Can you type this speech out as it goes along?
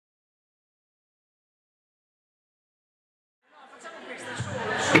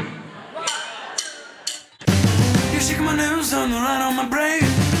my news on the right on my brain.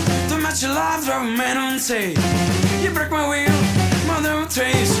 To match your life, drive a man on say. You break my wheel, mother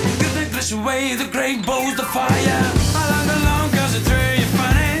trace. Get the glish away, the great bowls, the fire. I like the long cause it through you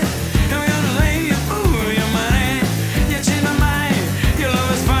funny. And we're gonna lay you, ooh, your money. You change my mind, your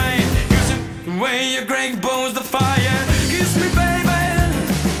love is fine. Cause the way your great bowls, the fire. Kiss me, baby.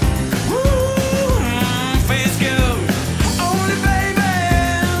 Ooh, face good. Only baby.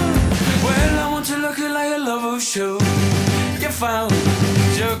 Well, I want to look like a lover show. You found,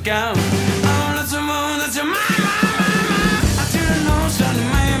 joke out. I wanna to moon that you're mine.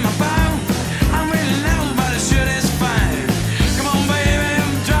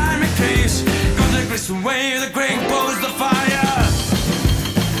 Away the great blows the fire.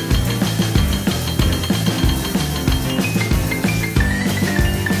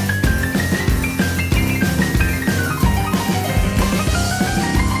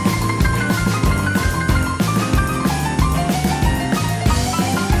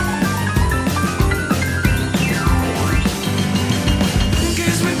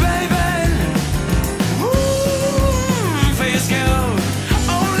 Kiss me, baby. Ooh, face girl.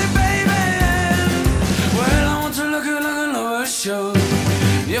 Show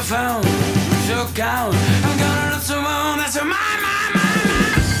you found, shook out. I'm gonna look someone that's a my.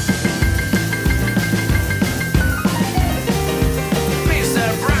 Mr.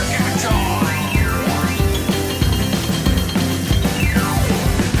 Brancaccio.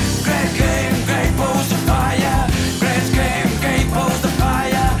 Great game, great balls of fire. Great game, great balls of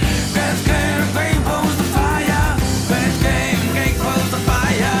fire. Great game, great balls of fire. Great game, great balls of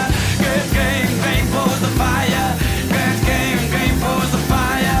fire. Great game, great balls of fire.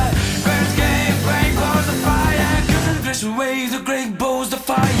 Away the great balls the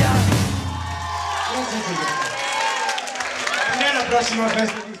fire. Non è la prossima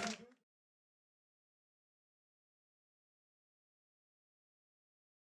festa di